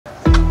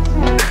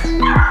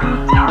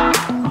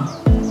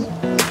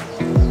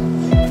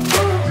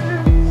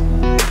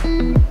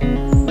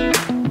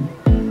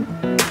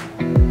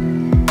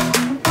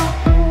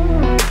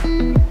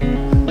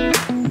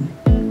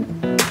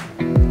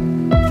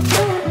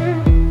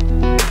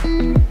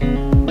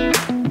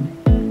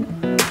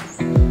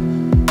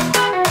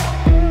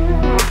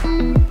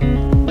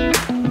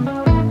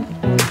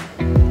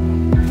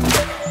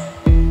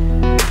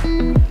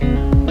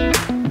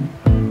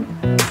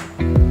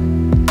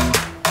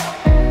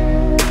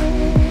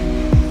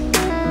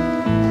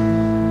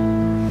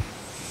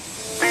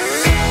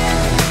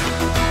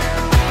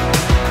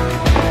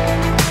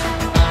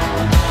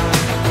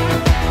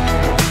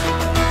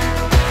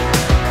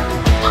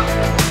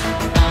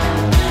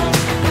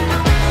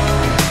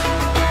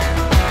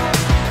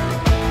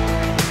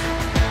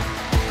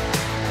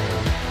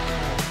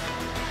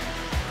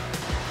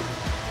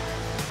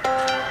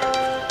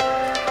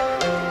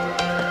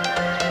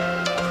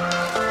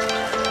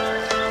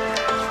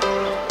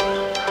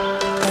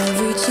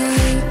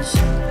change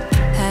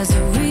has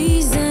a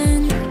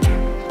reason.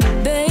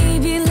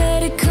 Baby,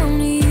 let it come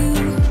to you.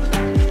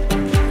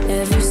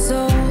 Every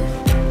soul,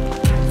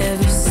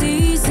 every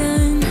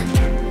season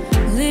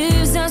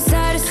lives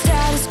outside of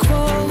status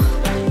quo.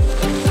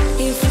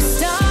 If we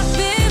stop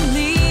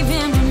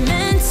believing we're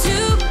meant to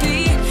be,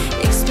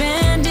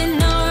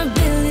 expanding our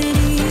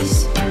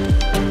abilities.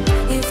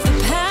 If the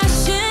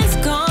passion's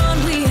gone,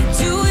 we are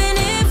doing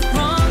it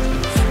wrong.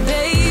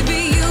 Baby,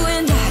 you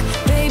and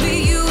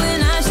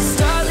I should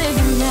start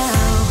living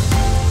now.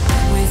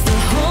 With the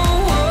whole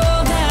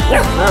world at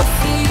our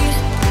feet,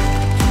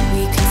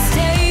 we could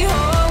stay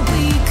or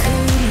we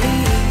could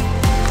leave.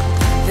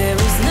 There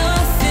is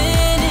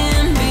nothing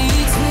in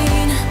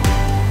between.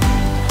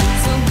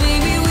 So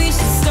baby, we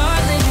should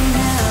start living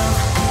now.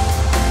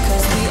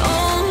 'Cause we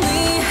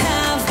only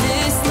have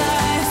this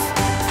life.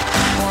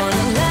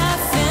 Wanna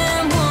laugh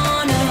and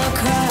wanna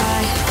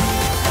cry.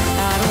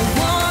 I don't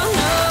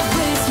wanna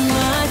waste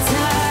my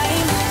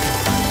time.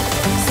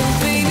 So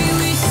baby,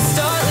 we should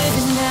start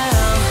living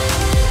now.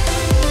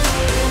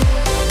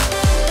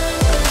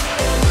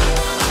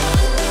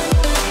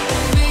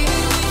 Baby,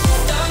 we should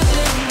start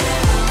living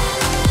now.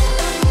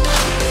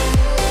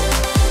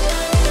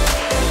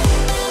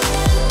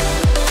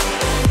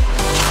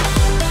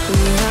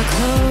 We are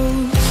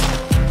close,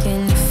 can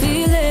you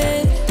feel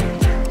it?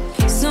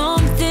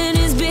 Something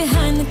is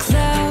behind the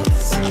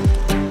clouds.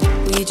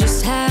 We just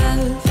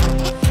have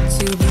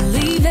to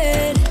believe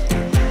it,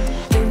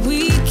 that we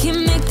can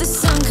make the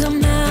sun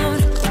come out.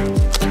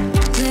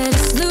 Let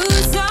us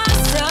lose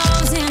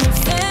ourselves in a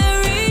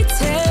fairy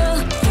tale.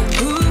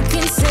 Who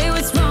can say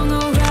what's wrong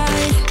or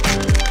right?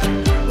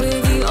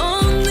 We're the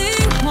only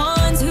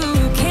ones who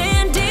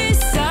can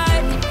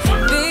decide.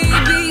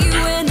 Baby,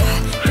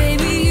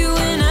 you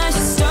and I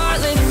should start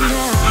living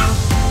now.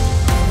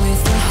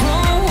 With the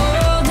whole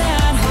world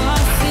at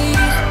our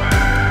feet,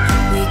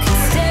 we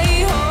could stay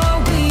or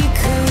we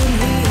could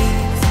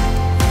leave.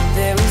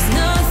 There is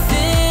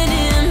nothing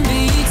in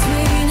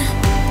between.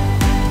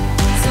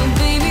 So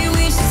baby,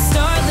 we should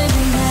start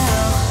living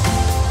now.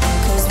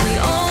 'Cause we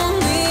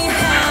only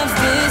have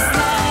this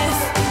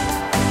life.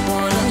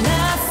 Wanna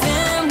laugh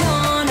and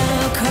wanna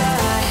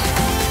cry.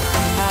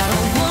 I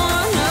don't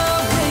wanna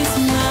waste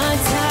my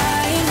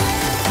time.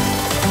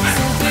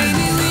 So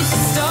baby, we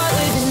should start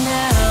living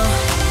now.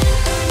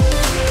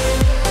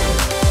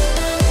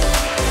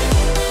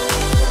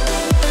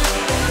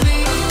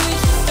 Baby, we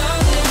should start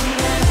living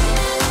now.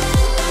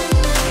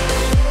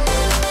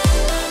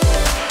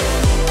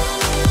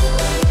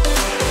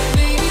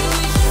 Baby,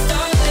 we should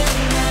start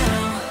living now.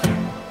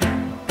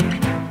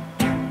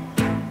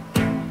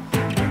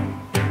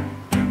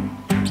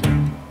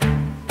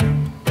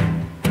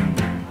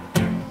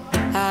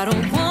 I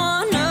don't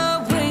wanna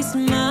waste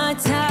my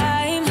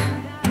time.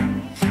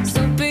 So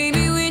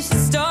baby, we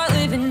should start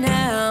living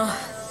now.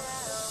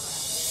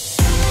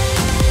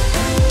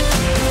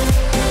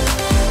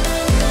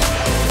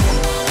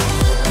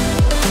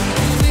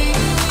 Baby,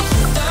 we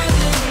should start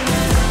living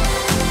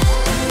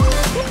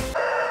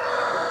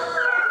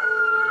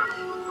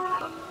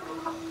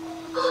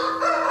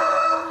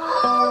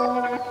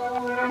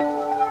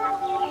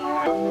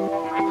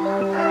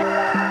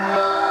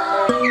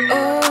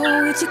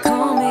Oh, would you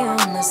call me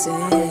on the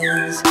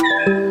sins?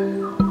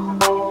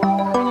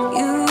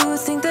 You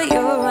think that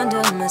you're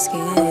under my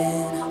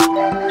skin.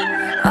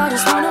 I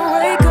just wanna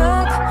wake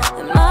up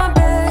in my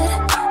bed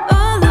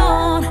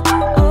alone.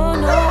 Oh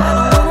no, I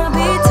don't wanna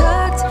be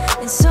tucked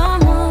in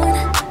someone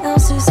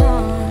else's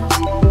arms.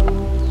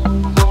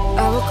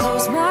 I will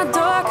close my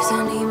door 'cause I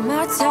need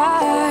my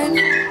time.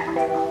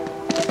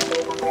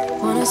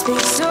 Wanna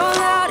speak so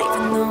loud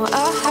even though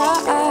I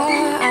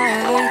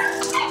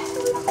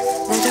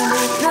like I'm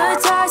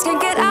hypnotized,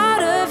 can't get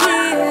out of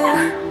here.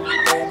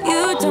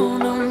 You don't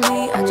know me,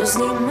 I just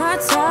need my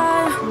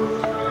time.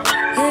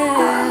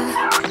 Yeah,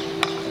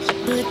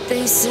 but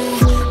they say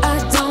I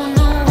don't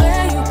know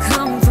where you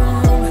come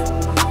from.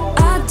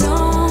 I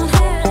don't.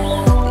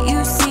 You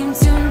seem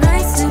too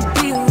nice to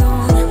be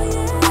alone.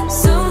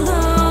 So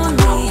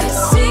lonely. I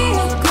see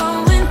you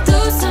going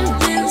through some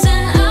things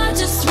and I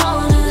just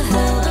wanna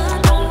help.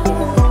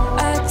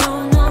 I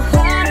don't know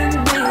how to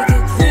make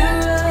it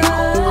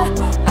clearer.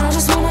 I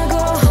just wanna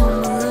go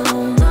home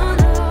alone.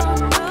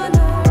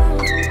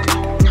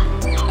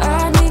 I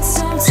need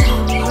some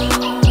time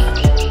alone.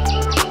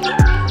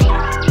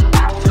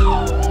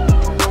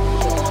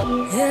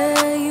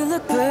 Yeah, you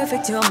look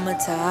perfect, you're my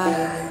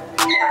type.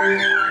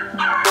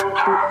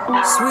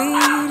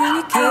 Sweet and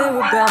you care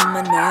about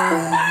my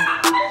night.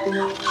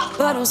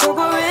 But I'm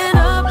sobering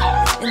up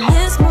in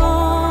this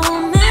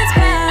moment's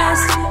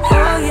past.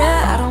 Oh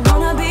yeah, I don't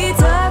wanna be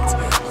tucked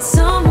in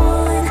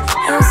someone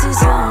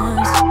else's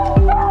arms.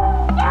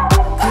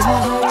 'Cause my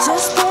heart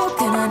just broke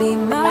and I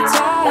need my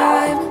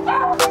time.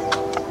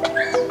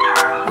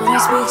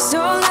 Wanna speak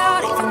so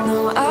loud even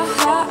though I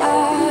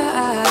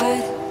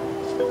hide.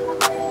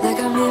 Like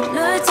I'm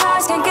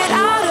hypnotized, can't get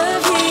out of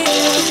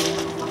here.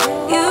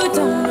 You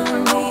don't know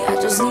me, I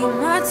just need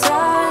my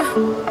time.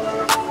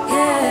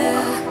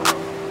 Yeah,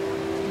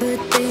 but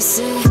but they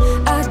say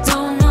I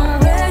don't know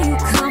where you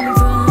come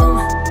from.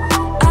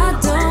 I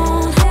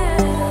don't.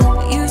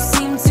 You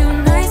seem too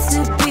nice to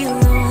be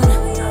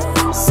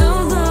alone, so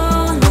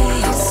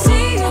lonely. I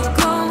see you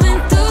going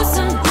through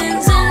some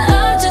things and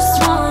I just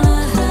wanna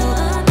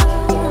help.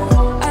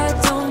 I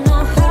don't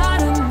know how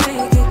to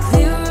make it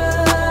clearer.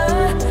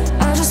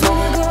 I just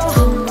wanna go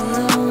home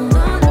alone.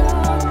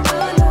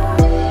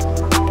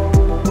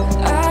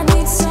 I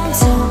need some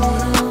time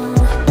alone.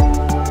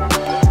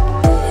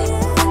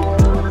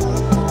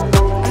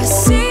 I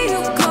see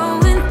you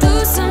going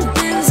through some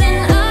things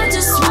and I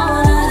just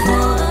wanna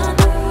help.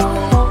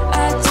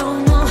 I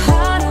don't know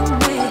how to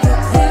make it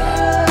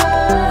clearer,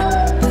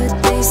 but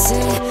they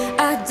say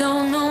I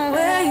don't know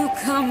where you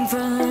come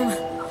from.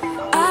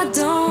 I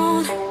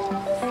don't,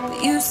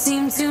 but you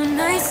seem too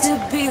nice to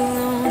be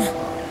alone,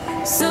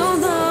 so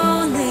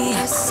lonely.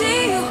 I see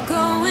you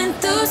going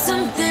through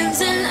some things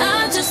and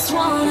I just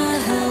wanna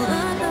help.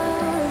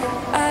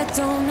 I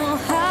don't know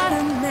how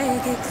to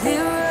make it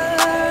clearer.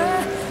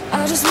 I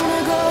just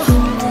wanna go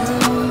home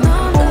alone. No,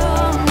 no,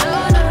 no,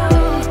 no.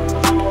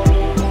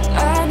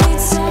 I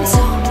need some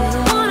time. I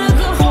wanna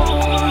go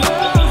home.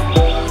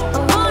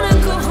 I wanna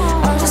go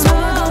home. I just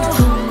wanna go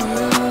home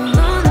alone.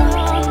 No, no,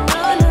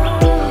 no, no.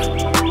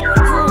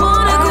 I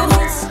wanna go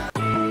home.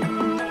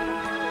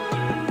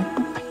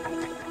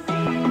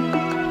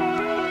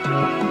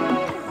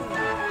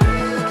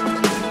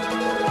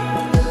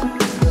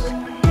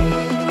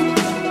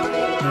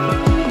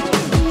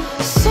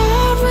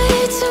 Sorry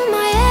to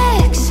my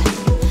ex,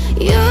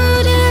 you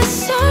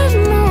deserve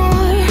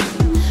more.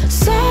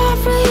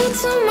 Sorry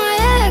to my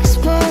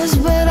ex-boss,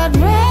 but I'd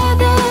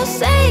rather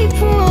stay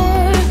poor.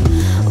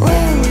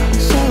 Well,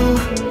 so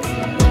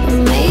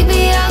maybe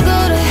I'll go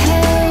to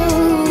hell.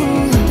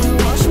 Then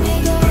watch me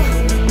go.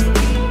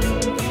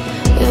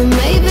 Yeah,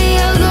 maybe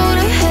I'll go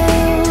to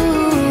hell.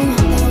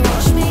 Then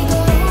watch me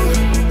go.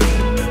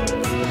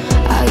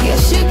 I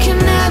guess you can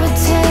never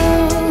tell.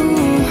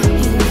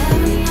 You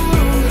never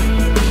know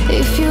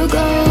if you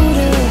go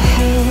to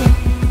hell.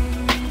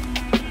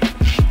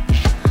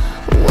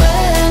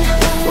 When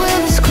will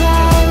these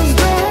clouds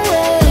go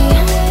away,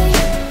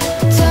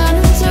 turn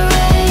into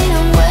rain?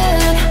 And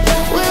when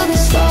will the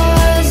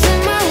stars in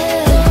my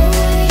head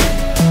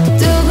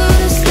do good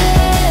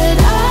instead?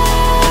 I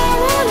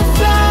wanna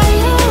fly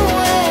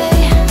away,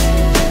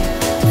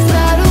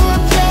 fly to a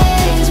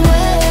place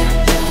where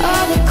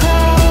all the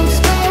clouds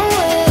go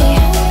away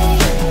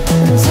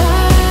and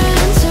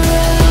turn to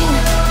rain.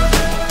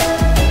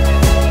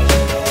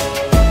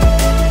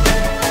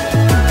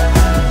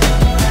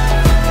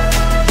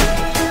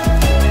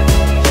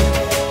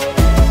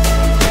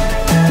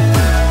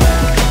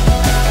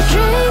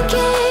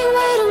 Drinking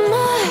way too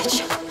much,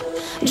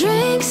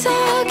 drinks I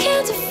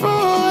can't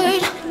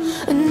afford.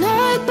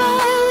 Annoyed by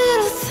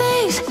little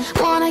things,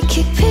 wanna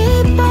kick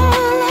people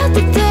out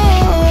the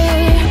door.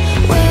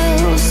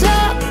 Well, so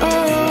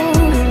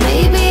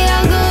maybe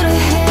I'll go to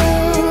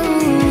hell.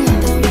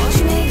 Then watch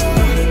me go.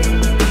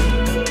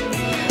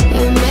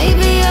 Yeah,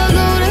 maybe I'll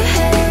go to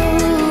hell.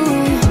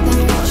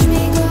 Then watch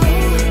me go.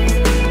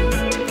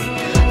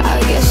 I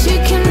guess you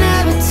can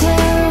never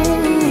tell.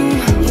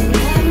 You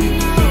never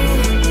know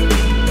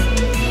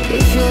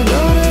if you'll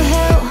go to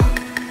hell.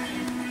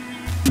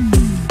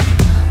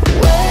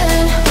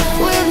 When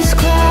will these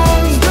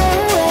clouds go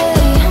away,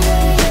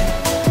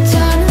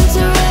 turn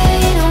into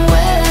rain? And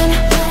when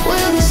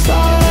will the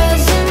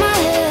stars in my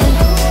head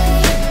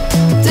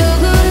do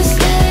good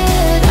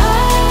instead? I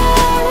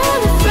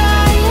wanna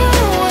fly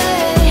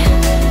away,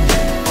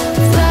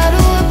 fly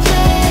to a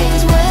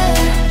place where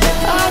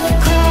all the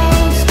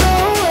clouds go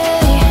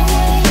away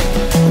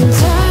and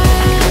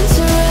turn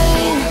to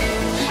rain.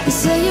 You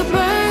say you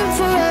burn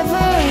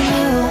forever in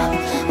hell.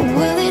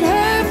 Will it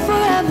hurt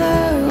forever,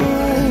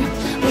 or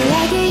will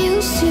I get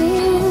used to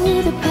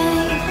the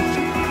pain?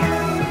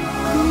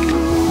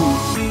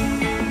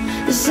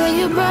 You say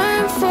you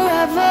burn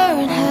forever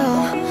in hell.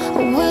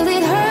 Will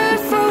it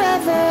hurt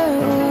forever,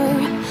 or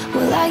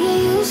will I get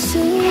used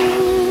to